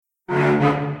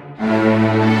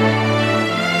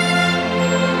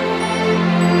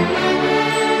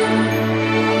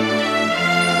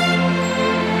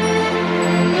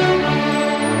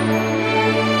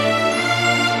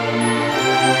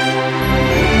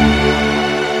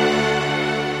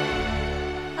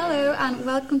and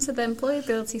welcome to the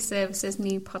Employability Services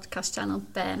new podcast channel,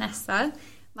 Bernessa.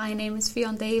 My name is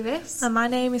Fionn Davis. And my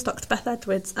name is Dr. Beth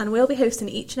Edwards, and we'll be hosting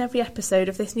each and every episode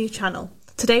of this new channel.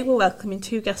 Today we're welcoming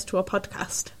two guests to our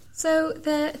podcast. So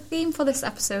the theme for this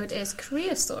episode is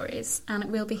career stories,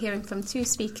 and we'll be hearing from two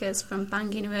speakers from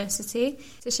Bangor University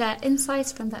to share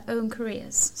insights from their own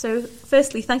careers. So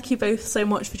firstly, thank you both so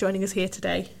much for joining us here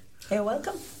today. You're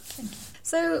welcome. Thank you.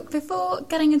 So before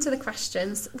getting into the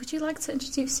questions, would you like to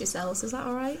introduce yourselves? Is that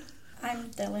all right? I'm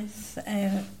Delith.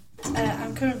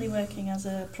 I'm currently working as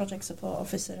a project support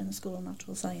officer in the School of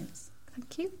Natural Science.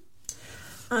 Thank you.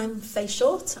 I'm Faye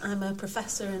Short. I'm a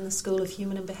professor in the School of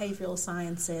Human and Behavioural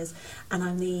Sciences, and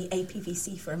I'm the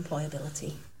APVC for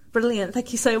Employability. Brilliant,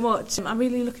 thank you so much. I'm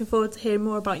really looking forward to hearing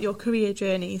more about your career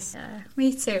journeys. Yeah,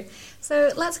 me too.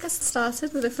 So let's get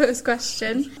started with the first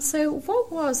question. So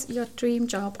what was your dream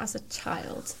job as a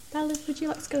child? Bella, would you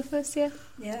like to go first here?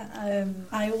 Yeah,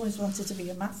 I always wanted to be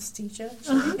a maths teacher.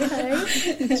 Actually.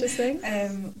 Okay,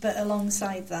 interesting. But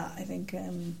alongside that, I think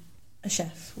a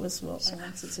chef was what I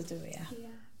wanted to do, yeah. Yeah,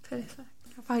 perfect.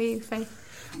 How about you, Faye?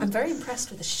 I'm very impressed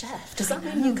with the chef. Does that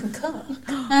mean you can cook?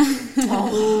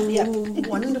 Oh, yeah,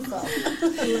 wonderful.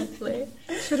 Lovely.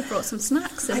 Should have brought some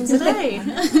snacks in today.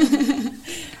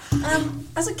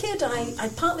 As a kid, I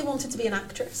partly wanted to be an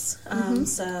actress,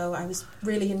 so I was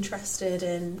really interested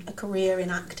in a career in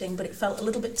acting, but it felt a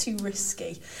little bit too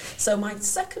risky. So my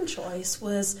second choice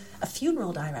was a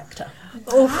funeral director.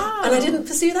 Wow. And I didn't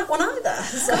pursue that one either.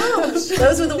 So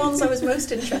those were the ones I was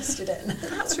most interested in.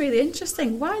 That's really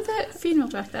interesting. Why the funeral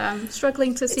director? I'm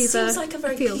struggling to see It seems like a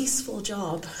very peaceful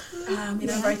job.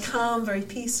 Very calm, very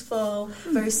peaceful,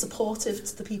 very supportive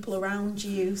to the people around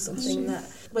you, something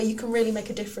where you can really make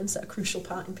a difference at a crucial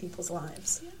part in people's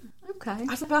lives. Yeah. Okay.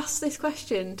 I've asked this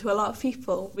question to a lot of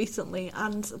people recently,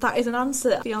 and that is an answer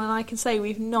that Fionn and I can say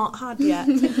we've not had yet.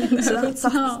 It's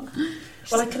not.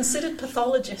 Well, I considered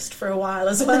pathologist for a while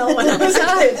as well when I was a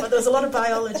kid, but there was a lot of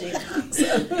biology in that.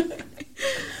 So.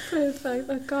 Perfect.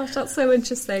 Oh gosh, that's so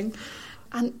interesting.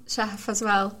 And chef as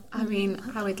well. I mean,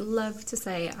 I would love to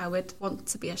say I would want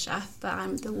to be a chef, but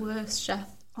I'm the worst chef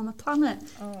on the planet.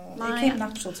 It came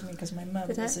natural to me because my mum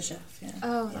was a chef. Yeah.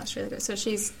 Oh, that's really good. So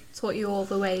she's taught you all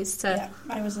the ways to... Yeah,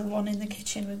 I was the one in the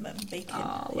kitchen with mum baking.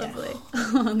 Oh, lovely.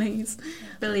 Yeah. Oh, nice.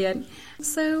 Brilliant.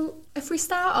 So if we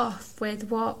start off with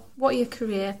what your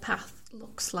career path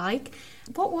looks like,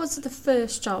 what was the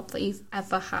first job that you've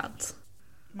ever had?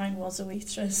 Mine was a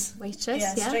waitress. Waitress,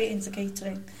 yeah. Straight into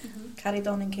catering. Carried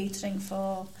on in catering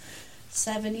for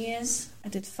 7 years. I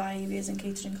did 5 years in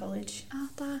catering college. Oh,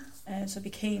 that. So I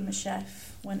became a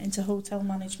chef, went into hotel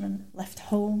management, left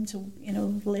home to,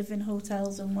 live in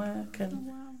hotels and work,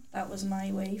 and that was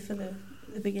my way for the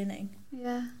beginning.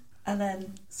 Yeah. And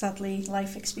then, sadly,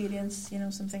 life experience,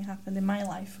 something happened in my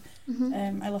life.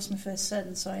 I lost my first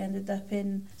son, so I ended up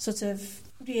in sort of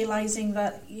realising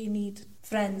that you need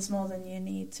friends more than you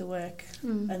need to work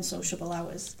and sociable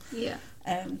hours. Yeah.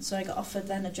 So I got offered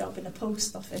then a job in a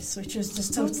post office, which was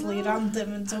just totally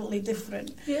random and totally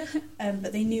different. Yeah.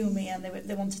 But they knew me and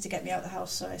they wanted to get me out of the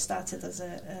house, so I started as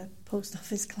a post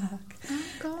office clerk. Oh,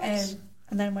 gosh.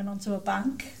 And then went on to a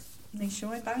bank,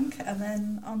 Nationwide Bank, and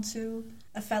then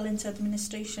I fell into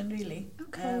administration, really.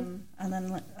 Okay. And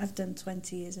then I've done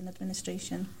 20 years in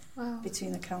administration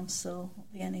between the council,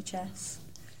 the NHS,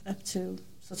 up to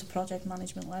sort of project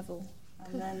management level.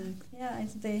 And then,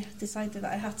 they decided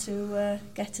that I had to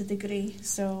get a degree.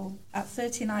 So at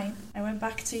 39, I went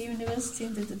back to university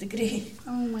and did a degree.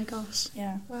 Oh my gosh.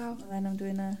 Yeah. Wow. And then I'm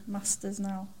doing a master's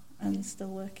now and still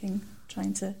working,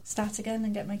 trying to start again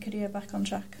and get my career back on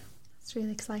track. It's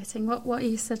really exciting. What are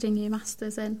you studying your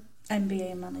master's in?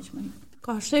 MBA in management.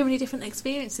 Gosh, so many different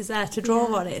experiences there to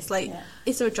draw on. It's like,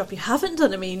 is there a job you haven't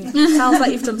done? I mean, it sounds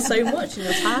like you've done so much in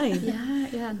your time.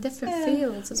 Yeah, different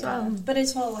fields as well. But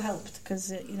it's all helped because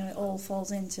it all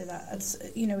falls into that. It's,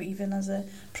 even as a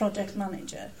project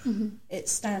manager, it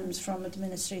stems from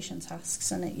administration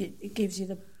tasks, and it gives you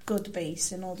the good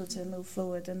base in order to move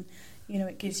forward, and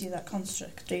it gives you that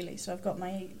construct, really. So I've got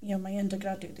my my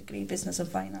undergraduate degree, business and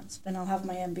finance. Then I'll have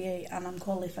my MBA, and I'm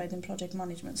qualified in project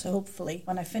management. So hopefully,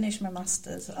 when I finish my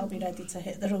masters, I'll be ready to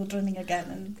hit the road running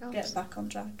again and get back on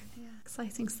track. Yeah,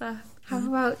 exciting stuff. How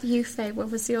about you, Faye?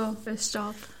 What was your first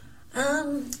job?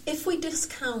 If we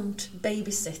discount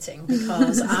babysitting,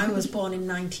 because I was born in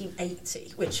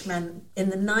 1980, which meant in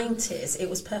the 90s it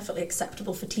was perfectly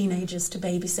acceptable for teenagers to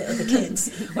babysit other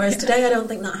kids, whereas today I don't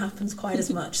think that happens quite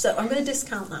as much. So I'm going to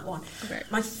discount that one. Okay.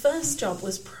 My first job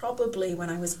was probably when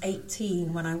I was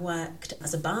 18, when I worked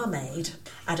as a barmaid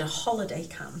at a holiday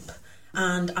camp.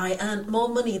 and I earned more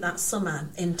money that summer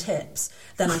in tips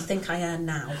than I think I earn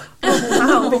now.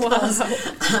 Because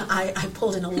I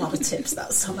pulled in a lot of tips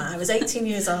that summer. I was 18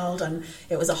 years old and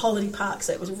it was a holiday park,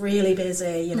 so it was really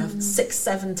busy, 6,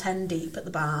 7, 10 deep at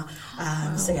the bar.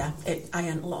 So yeah, I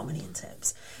earned a lot of money in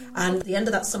tips. And at the end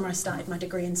of that summer I started my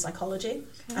degree in psychology,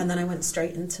 and then I went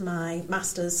straight into my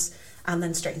master's and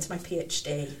then straight into my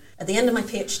PhD. At the end of my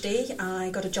PhD, I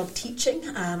got a job teaching.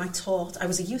 I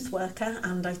was a youth worker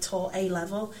and I taught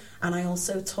A-level, and I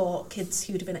also taught kids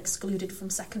who'd been excluded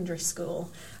from secondary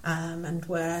school and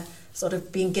were sort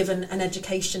of being given an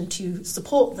education to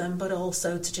support them, but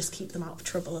also to just keep them out of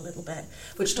trouble a little bit,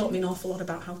 which taught me an awful lot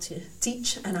about how to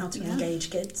teach and how to engage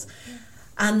kids.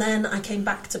 And then I came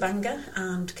back to Bangor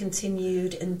and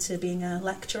continued into being a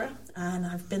lecturer, and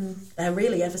I've been there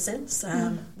really ever since.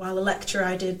 While a lecturer,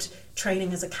 I did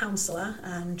training as a counsellor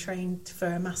and trained for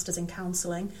a master's in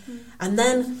counselling. And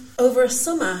then over a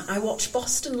summer I watched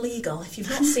Boston Legal. If you've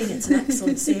not seen it, it's an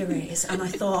excellent series, and I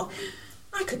thought,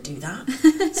 I could do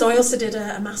that. So I also did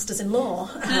a master's in law.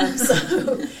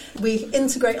 So we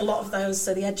integrate a lot of those,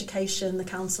 so the education, the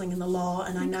counselling and the law,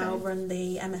 and I now run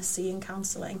the MSc in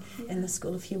counselling in the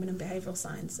School of Human and Behavioural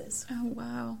Sciences. Oh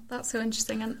wow, that's so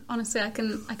interesting, and honestly I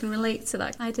can relate to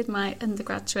that. I did my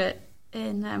undergraduate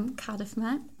in Cardiff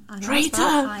Met. Traitor!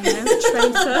 I know,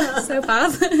 traitor, so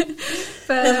bad.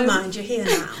 But, Never mind, you're here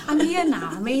now. I'm here now,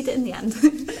 I made it in the end.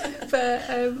 But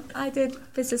I did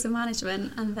business and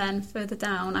management, and then further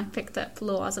down I picked up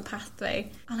law as a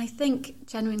pathway. And I think,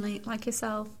 genuinely, like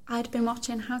yourself, I'd been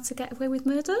watching How to Get Away with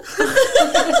Murder. And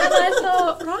I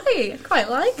thought, right, I quite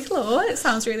like law, it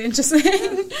sounds really interesting.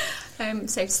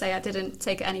 Safe to say I didn't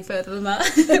take it any further than that.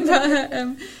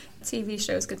 But TV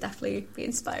shows could definitely be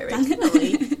inspiring.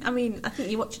 Definitely. I mean, I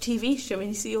think you watch a TV show and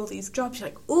you see all these jobs, you're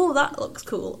like, oh, that looks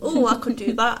cool. Oh, I could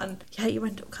do that. And yeah, you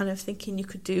end up kind of thinking you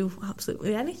could do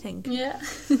absolutely anything. Yeah.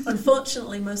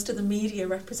 Unfortunately, most of the media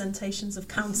representations of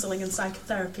counselling and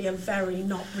psychotherapy are very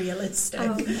not realistic.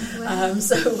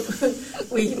 So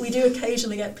we do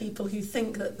occasionally get people who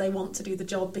think that they want to do the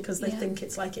job because they think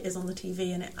it's like it is on the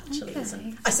TV, and it actually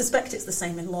isn't. I suspect it's the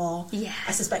same in law. Yeah.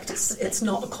 I suspect it's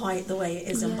not quite the way it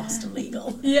is in Boston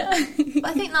Legal. Yeah. But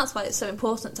I think that's why it's so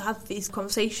important to have these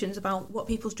conversations about what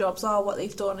people's jobs are, what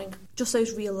they've done, and just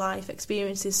those real life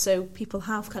experiences, so people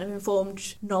have kind of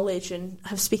informed knowledge and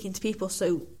have speaking to people.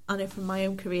 So I know from my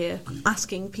own career,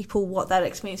 asking people what their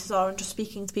experiences are and just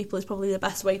speaking to people is probably the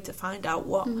best way to find out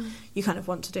what you kind of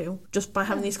want to do, just by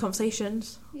having these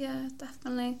conversations. Yeah,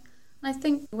 definitely. And I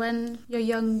think when you're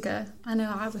younger, I know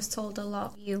I was told a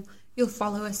lot, you'll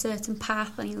follow a certain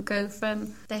path and you'll go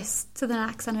from this to the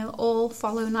next and it'll all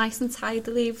follow nice and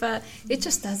tidily, but it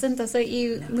just doesn't, does it?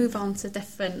 You move on to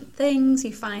different things,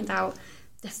 you find out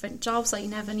different jobs that you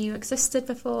never knew existed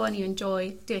before, and you enjoy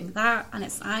doing that, and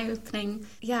it's eye-opening.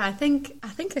 Yeah, I think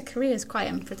a career is quite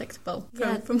unpredictable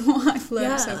from what I've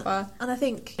learned so far. And I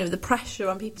think the pressure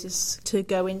on people is to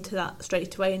go into that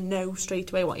straight away and know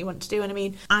straight away what you want to do. And I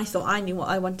mean, I thought I knew what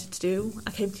I wanted to do. I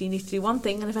came to uni to do one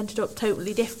thing and I've ended up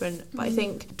totally different. But I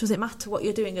think, does it matter what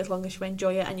you're doing as long as you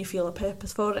enjoy it and you feel a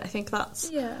purpose for it? I think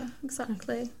that's... Yeah,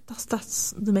 exactly.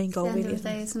 That's the main goal, really, really, isn't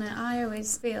it? Isn't it? I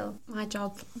always feel my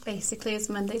job basically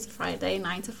is Monday to Friday,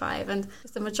 9 to 5, and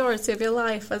it's the majority of your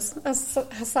life, as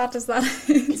sad as that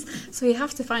is. So you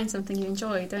have to find something you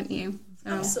enjoy, don't you?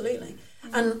 So. Absolutely.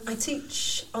 And I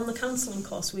teach on the counselling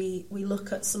course, we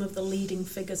look at some of the leading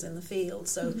figures in the field,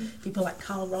 so people like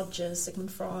Carl Rogers,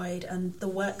 Sigmund Freud, and the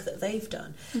work that they've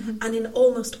done. And in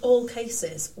almost all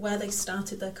cases, where they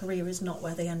started their career is not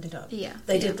where they ended up.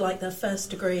 They did like their first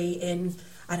degree in,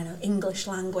 I don't know, English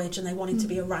language, and they wanted to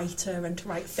be a writer and to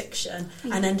write fiction,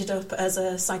 and ended up as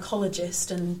a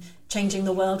psychologist and changing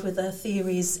the world with their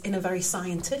theories in a very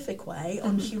scientific way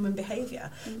on human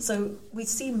behaviour. So we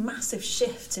see massive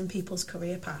shifts in people's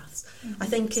career paths. I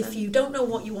think if you don't know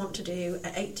what you want to do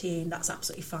at 18, that's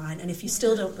absolutely fine. And if you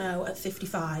still don't know at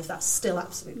 55, that's still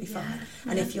absolutely fine.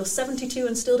 And if you're 72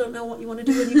 and still don't know what you want to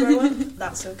do when you grow up,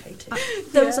 that's okay too.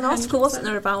 There was an article, wasn't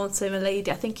there, about a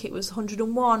lady, I think it was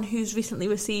 101, who's recently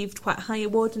received quite a high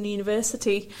award in the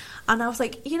university. And I was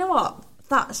like, you know what?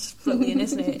 That's brilliant,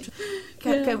 isn't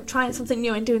it? Trying something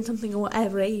new and doing something at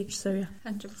whatever age. So yeah,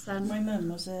 100%. My mum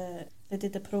was they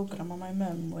did a programme on my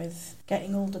mum with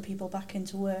getting older people back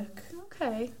into work.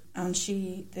 Okay. And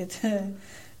she did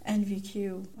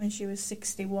NVQ when she was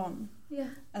 61. Yeah.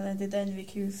 And then did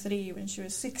NVQ 3 when she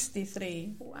was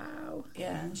 63. Wow.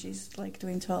 Yeah, and she's like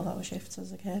doing 12-hour shifts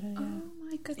as a carer. Yeah. Oh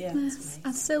my goodness.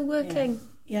 And still working.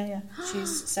 Yeah.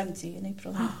 She's 70 in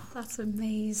April. That's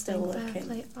amazing. Still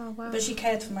working. Oh, wow. But she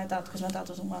cared for my dad because my dad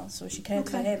wasn't well, so she cared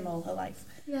for him all her life.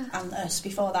 Yeah. And us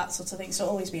before that sort of thing. So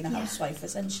always been a housewife,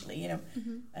 essentially, you know.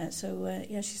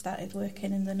 Mm-hmm. She started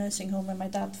working in the nursing home when my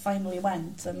dad finally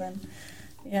went, and then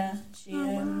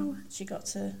she got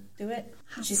to do it.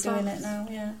 She's doing it now.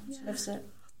 She loves it.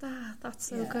 That's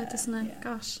so good, isn't it? Yeah.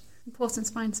 Gosh, important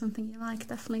to find something you like,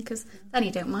 definitely, because then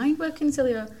you don't mind working until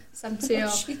you're 70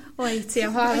 or 80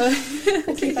 or however.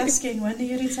 I keep asking, when are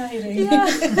you retiring? Yeah.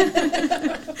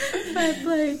 Fair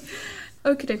play.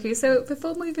 Okie dokie. So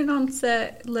before moving on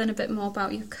to learn a bit more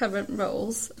about your current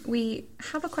roles, we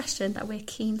have a question that we're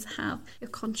keen to have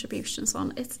your contributions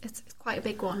on. It's quite a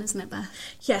big one, isn't it, Beth?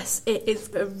 Yes, it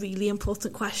is a really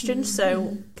important question,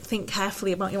 so think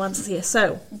carefully about your answers here.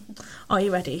 So, are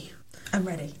you ready? I'm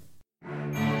ready.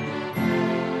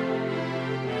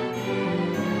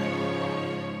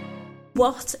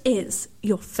 What is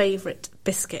your favourite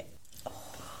biscuit?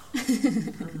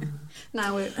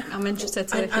 Now I'm interested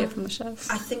to hear from the chef.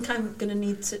 I think I'm going to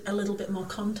need a little bit more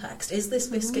context. Is this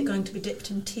biscuit going to be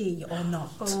dipped in tea or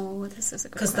not? Oh, this is a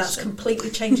good Because question. that completely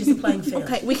changes the playing field.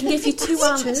 Okay, we can give you two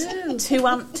options. A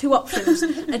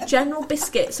general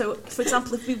biscuit. So, for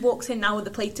example, if we walked in now with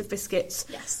a plate of biscuits,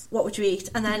 Yes. what would you eat?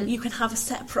 And then you can have a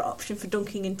separate option for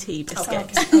dunking in tea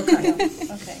biscuit.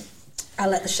 Okay. I'll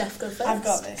let the chef go first. I've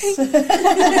got this.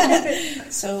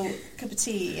 So, cup of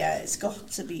tea, it's got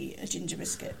to be a ginger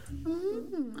biscuit.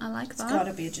 I like It's that. got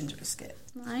to be a ginger biscuit.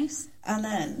 Nice. And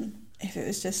then, if it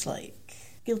was just like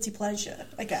guilty pleasure,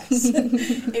 I guess,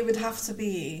 it would have to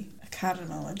be a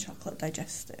caramel and chocolate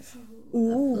digestive.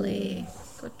 Lovely.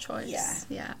 Good choice.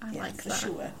 Yeah. I like for that.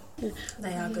 sure.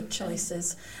 They are good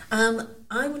choices.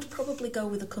 I would probably go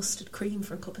with a custard cream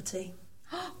for a cup of tea.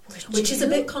 Which is a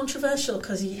bit controversial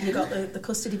because you got the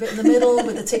custardy bit in the middle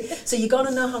with the tea, so you got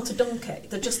to know how to dunk it.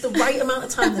 They're just the right amount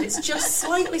of time that it's just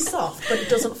slightly soft, but it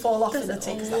doesn't fall off in the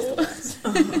tea. 'Cause that's the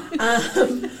best.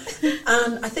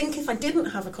 And I think if I didn't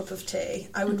have a cup of tea,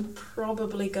 I would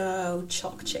probably go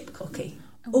choc chip cookie.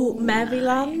 Oh,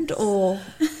 Maryland or...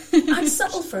 I'd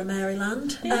settle for a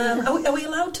Maryland. Are we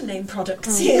allowed to name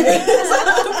products here?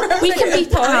 We can beep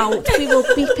it out. We will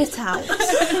beep it out.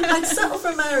 I'd settle for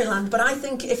a Maryland, but I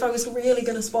think if I was really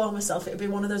going to spoil myself, it would be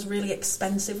one of those really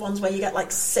expensive ones where you get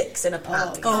like 6 in a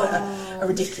pack for a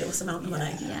ridiculous amount of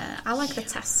money. Yeah, I like the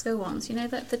Tesco ones. You know,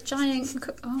 the giant...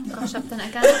 Oh, gosh, I've done it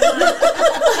again.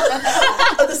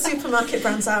 The supermarket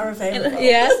brands are available.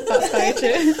 Yes, that's very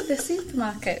true. The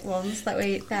supermarket ones,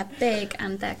 they're big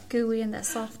and they're gooey and they're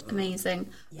soft, amazing.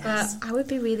 Yes. But I would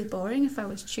be really boring if I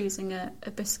was choosing a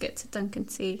biscuit to dunk in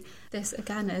tea. This,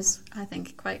 again, is, I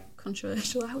think, quite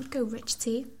controversial. I would go rich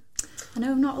tea. I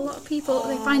know not a lot of people,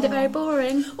 they find it very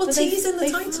boring. Well, tea's in the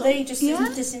title. They just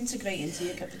disintegrate into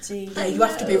your cup of tea. Yeah, you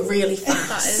have to be really fast.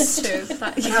 That is true.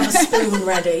 You have a spoon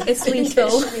ready. It's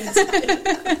lethal.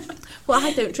 Well,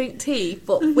 I don't drink tea,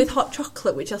 but with hot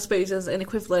chocolate, which I suppose is an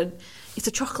equivalent, it's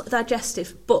a chocolate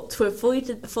digestive, but to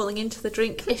avoid falling into the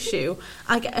drink issue,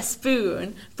 I get a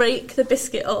spoon, break the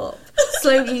biscuit up,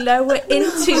 slowly lower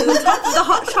into the top of the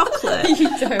hot chocolate,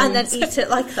 and then eat it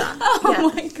like that.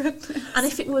 Oh my goodness. And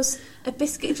if it was a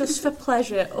biscuit just for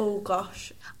pleasure, oh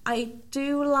gosh, I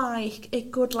do like a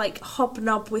good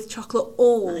hobnob with chocolate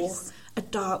or a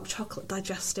dark chocolate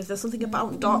digestive. There's something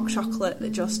about dark chocolate that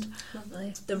just...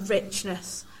 Lovely. The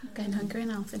richness. I'm getting hungry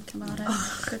now thinking about it.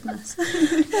 Oh, goodness.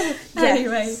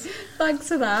 Anyway, thanks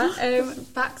for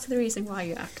that. Back to the reason why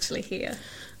you're actually here.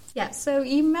 Yeah, so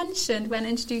you mentioned when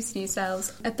introducing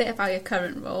yourselves a bit about your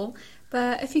current role,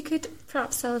 but if you could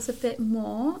perhaps tell us a bit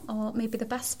more, or maybe the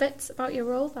best bits about your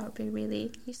role, that would be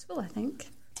really useful, I think.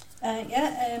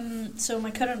 So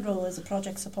my current role is a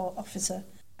project support officer.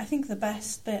 I think the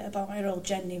best bit about my role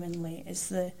genuinely is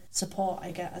the support I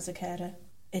get as a carer.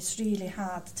 It's really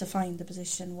hard to find a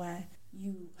position where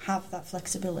you have that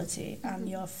flexibility and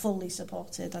you're fully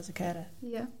supported as a carer.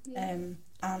 Yeah. And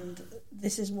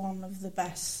this is one of the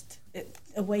best,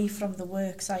 away from the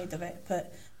work side of it,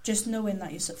 but just knowing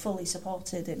that you're fully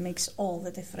supported, it makes all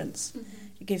the difference.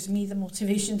 It gives me the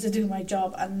motivation to do my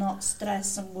job and not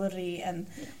stress and worry and,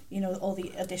 all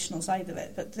the additional side of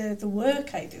it. But the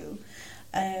work I do,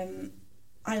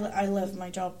 I love my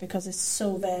job because it's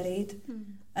so varied.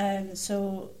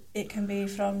 So it can be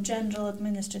from general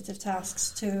administrative tasks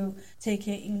to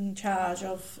taking charge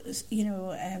of,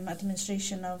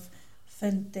 administration of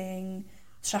funding,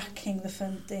 tracking the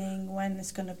funding, when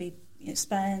it's going to be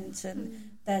spent,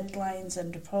 and deadlines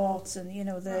and reports, and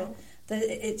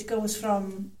it goes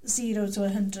from 0 to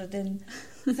 100 in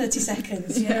 30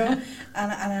 seconds, you know,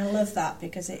 and I love that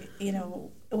because it, you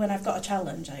know, when I've got a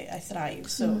challenge, I thrive.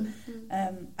 So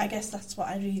I guess that's what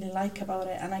I really like about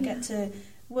it, and I get to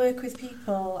work with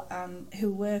people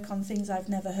who work on things I've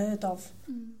never heard of,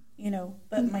 you know,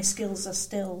 but my skills are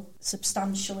still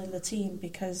substantial in the team,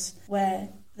 because where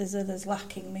there's others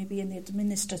lacking maybe in the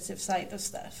administrative side of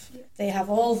stuff, they have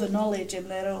all the knowledge in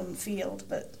their own field,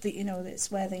 but you know,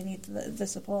 it's where they need the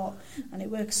support, and it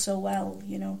works so well,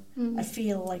 you know. I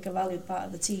feel like a valued part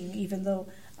of the team, even though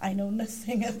I know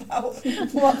nothing about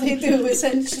what they do,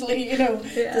 essentially, you know.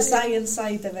 The science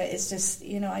side of it is just,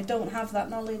 you know, I don't have that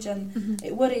knowledge, and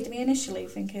it worried me initially,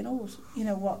 thinking, oh, you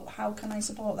know, how can I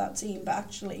support that team? But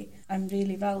actually, I'm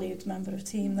really valued member of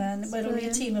team then. We're only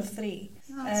a team of 3.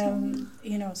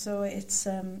 You know, so it's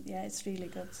it's really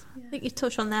good. I think you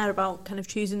touched on there about kind of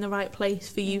choosing the right place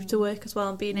for you to work as well,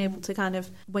 and being able to kind of,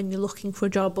 when you're looking for a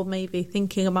job or maybe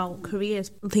thinking about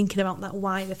careers, thinking about that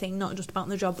wider thing, not just about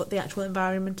the job but the actual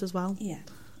environment as well. Yeah,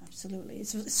 absolutely.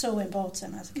 It's so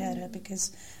important as a carer,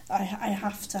 because I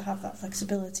have to have that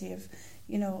flexibility of,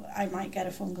 you know, I might get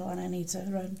a phone call and I need to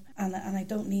run, and I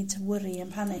don't need to worry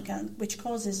and panic, which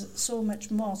causes so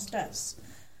much more stress.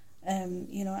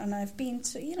 You know, and I've been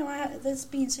to, you know, there's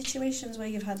been situations where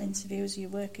you've had interviews, you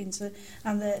work into,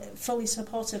 and they're fully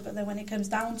supportive, but then when it comes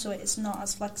down to it, it's not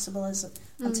as flexible as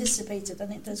anticipated,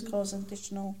 and it does cause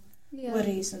additional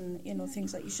worries and, you know,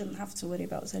 things that you shouldn't have to worry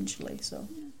about, essentially. So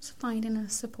finding a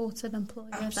supportive employer.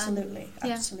 Absolutely,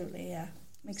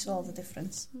 makes all the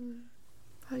difference.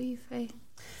 How are you, Faye?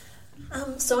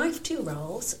 So I have 2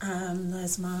 roles.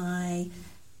 There's my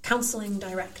counselling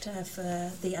director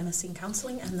for the MSc in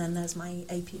counselling, and then there's my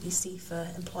APVC for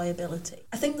employability.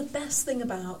 I think the best thing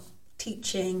about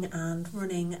teaching and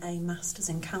running a Masters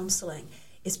in Counselling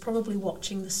is probably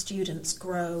watching the students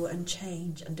grow and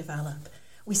change and develop.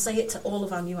 We say it to all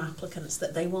of our new applicants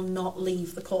that they will not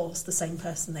leave the course the same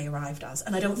person they arrived as,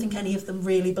 and I don't think any of them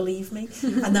really believe me.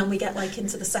 And then we get like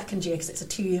into the second year, because it's a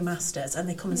 2-year Masters, and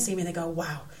they come and see me and they go,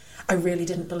 wow, I really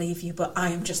didn't believe you, but I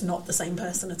am just not the same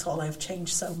person at all. I've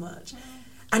changed so much.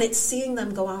 And it's seeing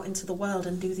them go out into the world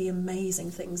and do the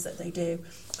amazing things that they do,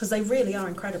 because they really are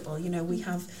incredible. You know, we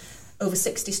have over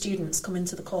 60 students come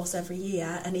into the course every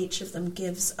year, and each of them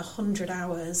gives 100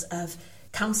 hours of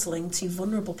counselling to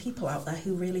vulnerable people out there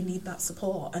who really need that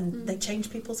support, and they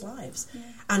change people's lives.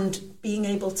 And being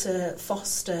able to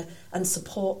foster and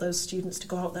support those students to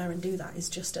go out there and do that is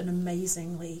just an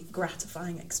amazingly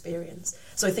gratifying experience.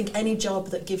 So I think any job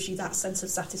that gives you that sense of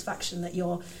satisfaction that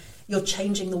you're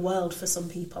changing the world for some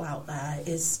people out there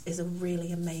is a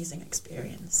really amazing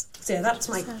experience. So yeah, that's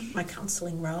my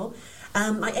counselling role.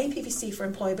 My APVC for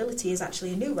employability is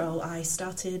actually a new role I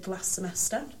started last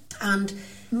semester, and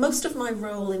most of my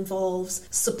role involves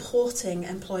supporting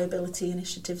employability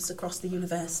initiatives across the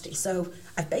university. So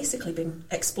I've basically been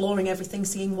exploring everything,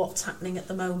 seeing what's happening at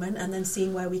the moment, and then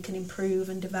seeing where we can improve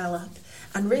and develop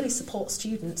and really support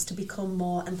students to become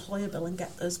more employable and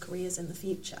get those careers in the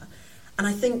future. And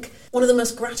I think one of the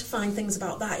most gratifying things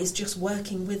about that is just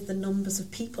working with the numbers of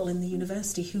people in the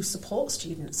university who support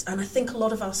students. And I think a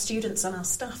lot of our students and our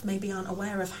staff maybe aren't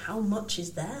aware of how much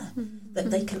is there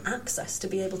that they can access to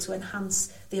be able to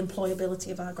enhance the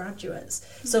employability of our graduates.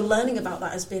 So learning about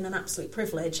that has been an absolute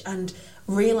privilege, and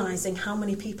realising how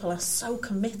many people are so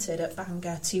committed at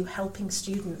Bangor to helping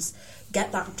students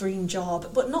get that dream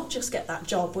job, but not just get that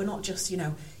job. We're not just, you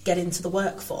know, get into the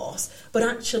workforce, but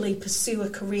actually pursue a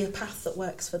career path that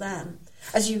works for them.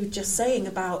 As you were just saying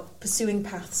about pursuing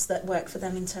paths that work for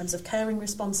them in terms of caring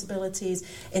responsibilities,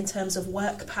 in terms of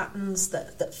work patterns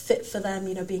that fit for them,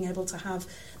 you know, being able to have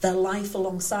their life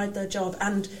alongside their job,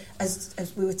 and as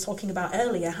we were talking about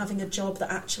earlier, having a job that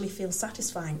actually feels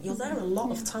satisfying. You're there a lot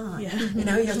of time, you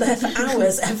know, you're there for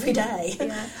hours every day,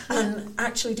 and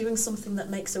actually doing something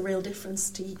that makes a real difference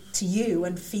to you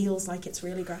and feels like it's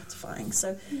really gratifying.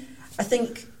 So I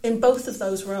think in both of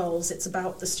those roles, it's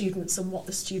about the students and what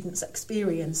the students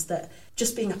experience, that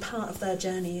just being a part of their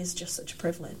journey is just such a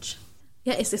privilege.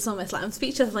 Yeah, it's almost like I'm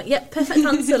speechless. I'm like, yeah, perfect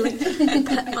answer.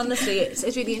 Honestly, it's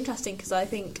really interesting, because I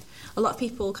think a lot of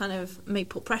people kind of may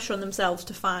put pressure on themselves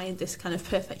to find this kind of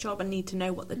perfect job and need to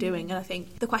know what they're doing. And I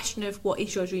think the question of what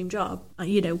is your dream job,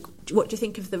 you know, what do you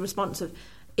think of the response of,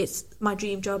 it's my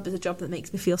dream job is a job that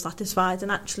makes me feel satisfied,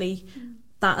 and actually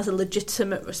that as a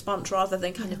legitimate response rather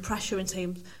than kind of pressure and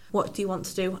saying, what do you want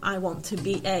to do? I want to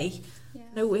be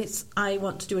No, it's I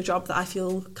want to do a job that I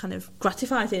feel kind of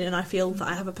gratified in, and I feel that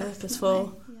I have a purpose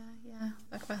for.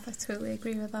 Macbeth, I totally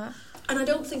agree with that. And I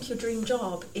don't think your dream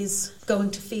job is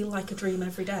going to feel like a dream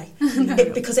every day. No.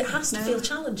 Because it has to feel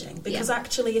challenging. Because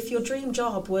actually, if your dream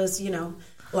job was, you know,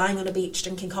 lying on a beach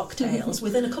drinking cocktails,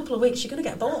 within a couple of weeks you're going to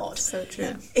get bored. So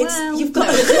true. You've got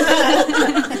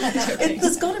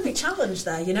there's got to be challenge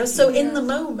there, you know. So in the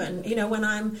moment, you know, when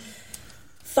I'm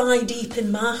thigh deep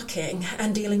in marking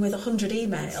and dealing with 100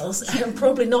 emails, I'm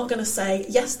probably not going to say,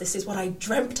 yes, this is what I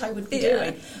dreamt I would be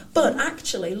doing. But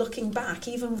actually, looking back,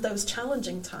 even with those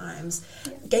challenging times,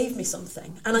 gave me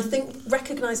something. And I think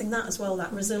recognising that as well,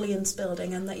 that resilience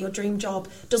building, and that your dream job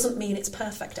doesn't mean it's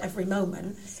perfect every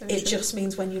moment. It just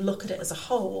means when you look at it as a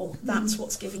whole, that's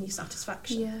what's giving you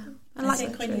satisfaction. Yeah. And I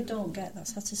think when you don't get that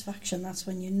satisfaction, that's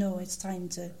when you know it's time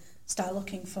to start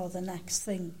looking for the next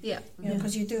thing. Yeah. You know,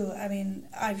 because you do. I mean,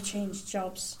 I've changed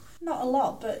jobs, not a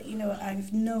lot, but, you know,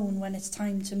 I've known when it's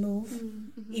time to move.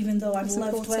 Even though I've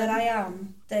loved where I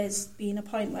am, there's been a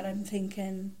point where I'm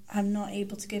thinking, I'm not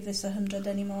able to give this 100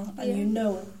 anymore. And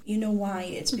you know why.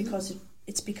 It's because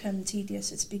it's become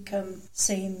tedious. It's become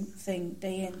same thing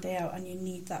day in, day out, and you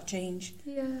need that change.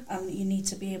 Yeah. And you need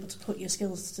to be able to put your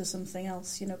skills to something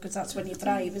else, you know, because that's when you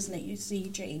thrive, isn't it? You see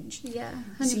change. Yeah,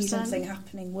 100%. You see something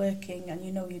happening, working, and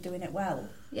you know you're doing it well.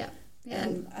 Yeah.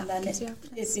 And then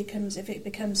if it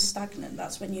becomes stagnant,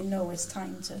 that's when you know it's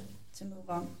time to move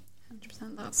on.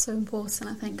 100%. That's so important,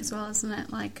 I think, as well, isn't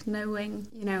it? Like knowing,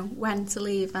 you know, when to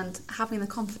leave and having the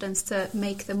confidence to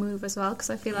make the move as well. Because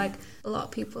I feel like a lot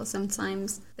of people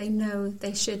sometimes, they know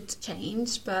they should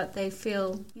change, but they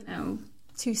feel, you know,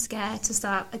 too scared to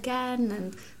start again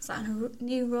and start in a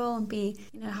new role and be,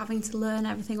 you know, having to learn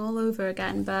everything all over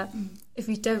again. But if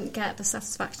you don't get the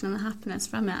satisfaction and the happiness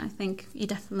from it, I think you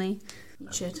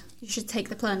should take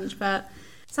the plunge. But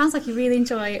sounds like you really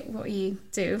enjoy what you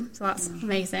do, so that's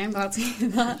amazing. I'm glad to hear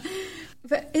that.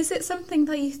 But is it something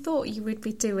that you thought you would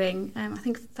be doing? I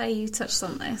think, Faye, you touched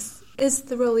on this. Is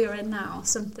the role you're in now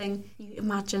something you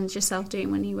imagined yourself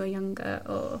doing when you were younger?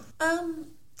 Or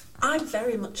I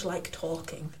very much like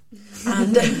talking,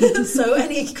 and so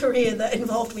any career that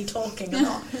involved me talking a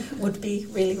lot would be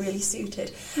really, really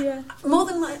suited. Yeah. More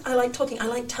than I like talking, I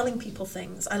like telling people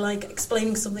things. I like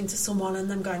explaining something to someone and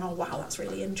them going, oh wow, that's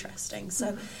really interesting.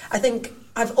 So I think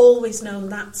I've always known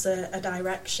that's a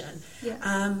direction.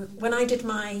 Yeah. When I did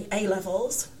my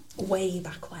A-levels, way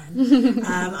back when,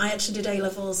 I actually did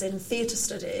A-levels in theatre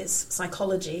studies,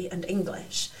 psychology and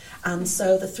English. And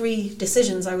so the three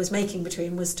decisions I was making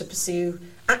between was to pursue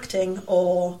acting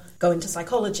or go into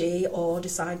psychology or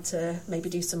decide to maybe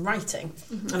do some writing.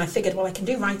 And I figured, well, I can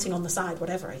do writing on the side,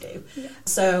 whatever I do. Yeah.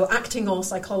 So acting or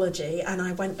psychology, and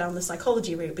I went down the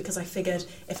psychology route because I figured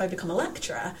if I become a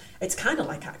lecturer, it's kind of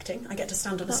like acting. I get to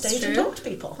stand on a stage and talk to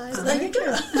people. And there you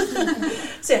go.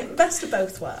 So yeah, best of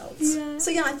both worlds. Yeah.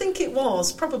 So yeah, I think it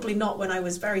was probably not when I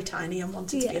was very tiny and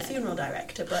wanted to be a funeral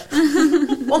director, but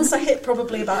once I hit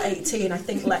probably about 18, I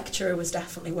think lecturer was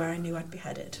definitely where I knew I'd be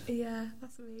headed. Yeah,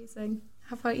 that's amazing.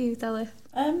 How about you, Della?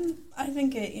 I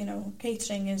think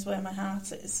catering is where my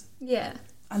heart is. Yeah.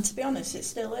 And to be honest, it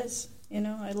still is. You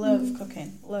know, I love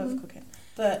cooking, cooking.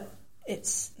 But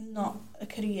it's not a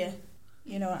career.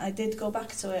 You know, I did go back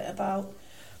to it about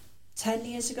 10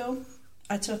 years ago.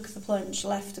 I took the plunge,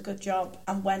 left a good job,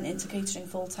 and went into catering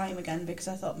full time again because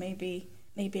I thought maybe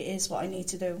it is what I need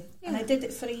to do. Yeah. And I did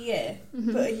it for a year,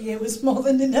 but a year was more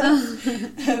than enough.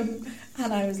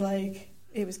 And I was like,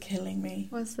 it was killing me.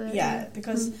 Was it? Yeah,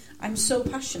 because I'm so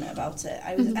passionate about it.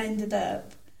 I ended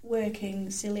up working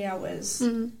silly hours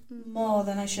more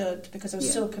than I should because I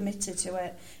was so committed to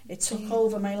it. It took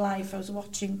over my life. I was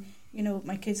watching,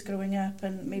 my kids growing up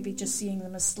and maybe just seeing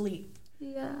them asleep.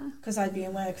 Yeah. Because I'd be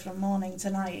in work from morning to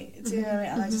night. And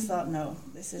I just thought, no,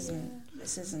 this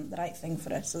isn't the right thing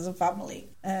for us as a family.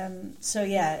 So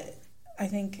yeah, I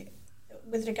think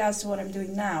with regards to what I'm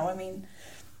doing now, I mean,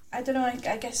 I don't know,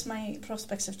 I guess my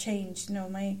prospects have changed.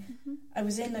 I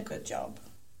was in a good job,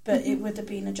 but it would have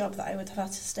been a job that I would have had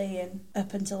to stay in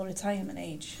up until retirement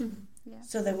age. Yeah.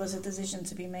 So there was a decision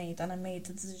to be made, and I made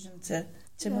the decision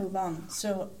to move on.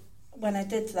 So when I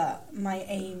did that, my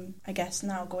aim, I guess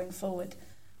now going forward,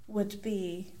 would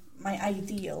be, my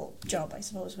ideal job, I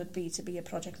suppose, would be to be a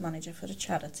project manager for a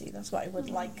charity. That's what I would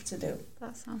like to do.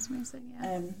 That sounds amazing,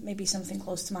 yeah. Maybe something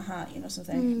close to my heart,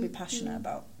 something I can be passionate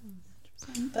about.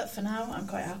 But for now, I'm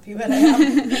quite happy where I am.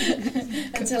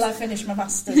 Until I finish my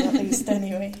masters, at least,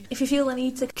 anyway. If you feel the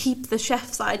need to keep the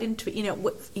chef side into it,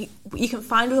 you can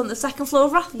find us on the second floor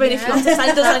of Rathbone if you want to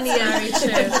send us any. Very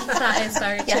true. That is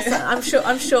very true. Yes,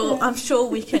 I'm sure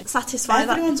we can satisfy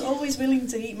that. Everyone's always willing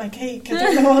to eat my cake. I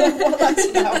don't know what that's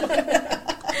about.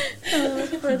 Oh,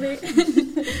 funny.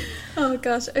 Oh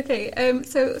gosh, okay.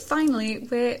 So finally,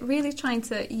 we're really trying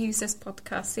to use this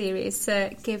podcast series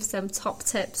to give some top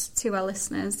tips to our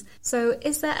listeners. So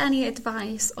is there any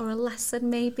advice or a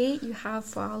lesson maybe you have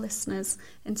for our listeners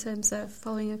in terms of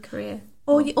following a career?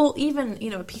 Or even,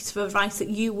 a piece of advice that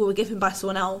you were given by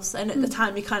someone else, and at the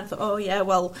time you kind of thought, oh yeah,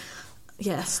 well,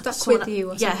 yeah, stuck with you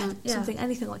or something. Yeah, something,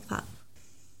 anything like that.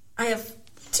 I have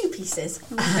 2 pieces.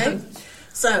 Okay.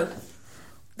 So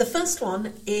the first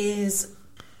one is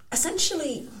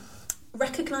essentially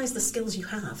recognise the skills you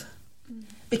have.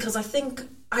 Because I think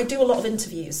I do a lot of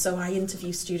interviews, so I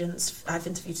interview students. I've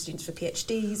interviewed students for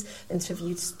PhDs,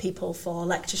 interviewed people for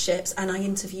lectureships, and I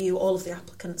interview all of the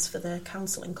applicants for the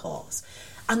counselling course.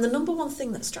 And the number one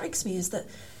thing that strikes me is that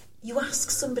you ask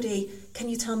somebody, can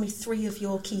you tell me 3 of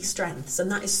your key strengths?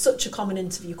 And that is such a common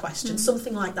interview question.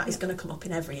 Something like that is going to come up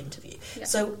in every interview. Yeah.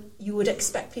 So you would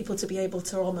expect people to be able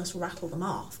to almost rattle them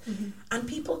off. And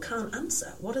people can't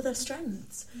answer. What are their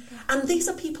strengths? And these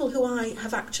are people who I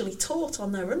have actually taught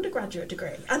on their undergraduate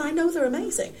degree. And I know they're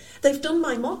amazing. They've done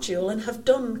my module and have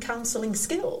done counselling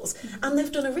skills. And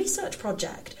they've done a research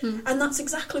project. And that's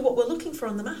exactly what we're looking for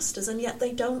on the masters. And yet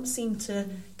they don't seem to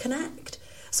connect.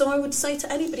 So I would say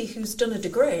to anybody who's done a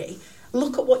degree,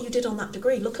 look at what you did on that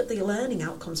degree, look at the learning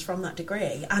outcomes from that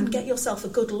degree, and get yourself a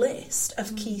good list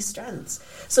of key strengths.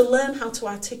 So learn how to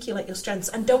articulate your strengths,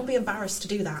 and don't be embarrassed to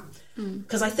do that.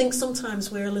 Because I think sometimes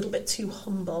we're a little bit too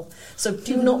humble. So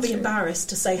do not be embarrassed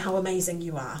to say how amazing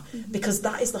you are, because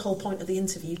that is the whole point of the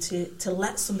interview, to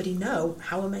let somebody know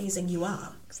how amazing you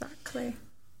are. Exactly.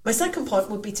 My second point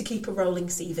would be to keep a rolling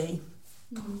CV.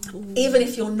 Even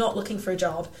if you're not looking for a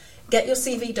job, get your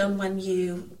CV done when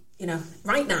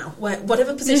right now,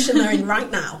 whatever position they're in right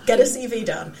now, get a CV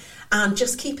done and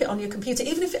just keep it on your computer,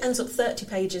 even if it ends up 30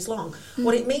 pages long.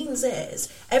 What it means is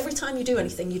every time you do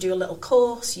anything, you do a little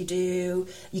course, you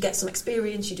get some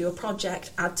experience, you do a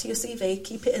project, add to your CV,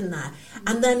 keep it in there.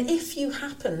 And then if you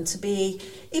happen to be,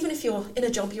 even if you're in a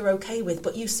job you're okay with,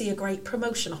 but you see a great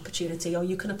promotion opportunity, or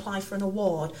you can apply for an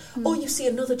award, or you see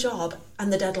another job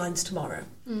and the deadline's tomorrow,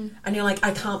 and you're like,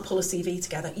 I can't pull a CV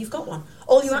together, you've got one.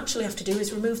 All you actually have to do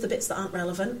is remove the bits that aren't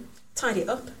relevant, tidy it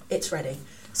up, it's ready.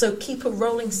 So keep a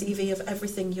rolling CV of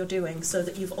everything you're doing so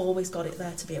that you've always got it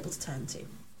there to be able to turn to.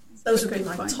 Those would be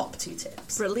my top 2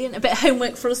 tips. Brilliant. A bit of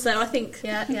homework for us there, I think.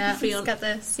 Yeah. Let's get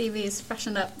the CVs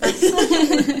freshened up.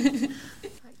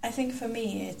 I think for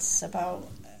me it's about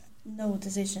no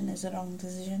decision is a wrong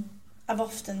decision. I've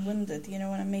often wondered, when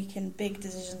I'm making big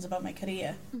decisions about my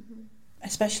career,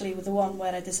 especially with the one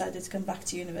where I decided to come back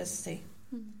to university,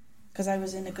 because I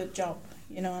was in a good job,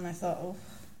 and I thought, oh,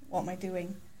 what am I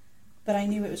doing? But I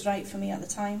knew it was right for me at the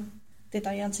time. Did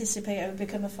I anticipate I would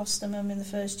become a foster mum in the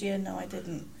first year? No, I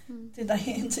didn't. Did I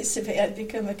anticipate I'd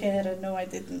become a carer? No, I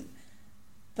didn't.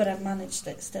 But I've managed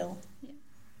it still.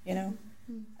 I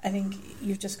think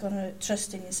you've just got to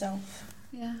trust in yourself.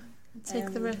 Yeah, and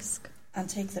take the risk. And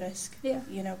take the risk. Yeah.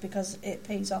 Because it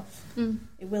pays off.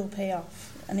 It will pay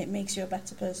off. And it makes you a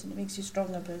better person. It makes you a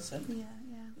stronger person. Yeah.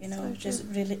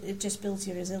 It just builds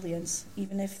your resilience,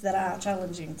 even if there are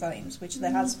challenging times, which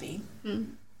there has been.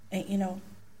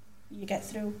 You get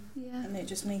through, and it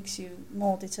just makes you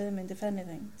more determined, if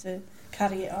anything, to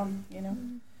carry it on.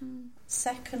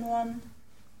 Second one,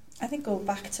 I think go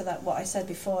back to that what I said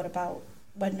before about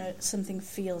when something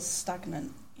feels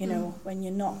stagnant. When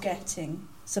you're not getting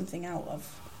something out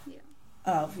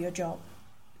of your job,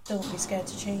 don't be scared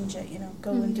to change it.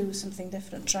 Go and do something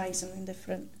different, try something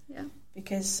different. Yeah.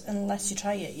 Because unless you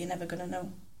try it, you're never going to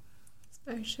know. It's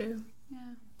very true,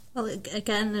 yeah. Well,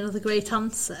 again, another great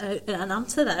answer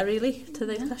there, really, to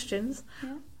those questions.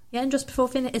 Yeah, and just before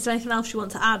finish, is there anything else you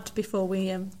want to add before we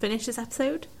finish this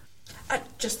episode?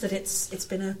 Just that it's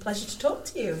been a pleasure to talk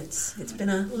to you. It's been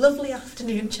a lovely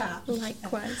afternoon chat.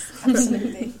 Likewise.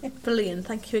 Absolutely. Brilliant,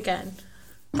 thank you again.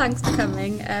 Thanks for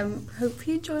coming. Hope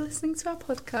you enjoy listening to our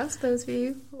podcast, those of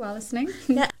you who are listening.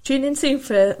 Yeah, tune in soon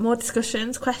for more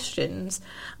discussions, questions,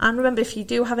 and remember, if you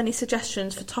do have any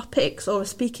suggestions for topics or a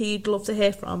speaker you'd love to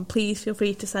hear from, please feel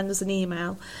free to send us an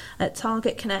email at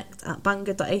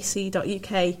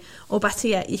targetconnect@bangor.ac.uk, or better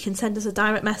yet, you can send us a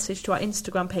direct message to our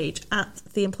Instagram page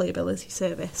 @The Employability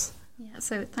Service. Yeah,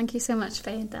 so thank you so much,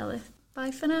 Faye and Della.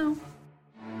 Bye for now.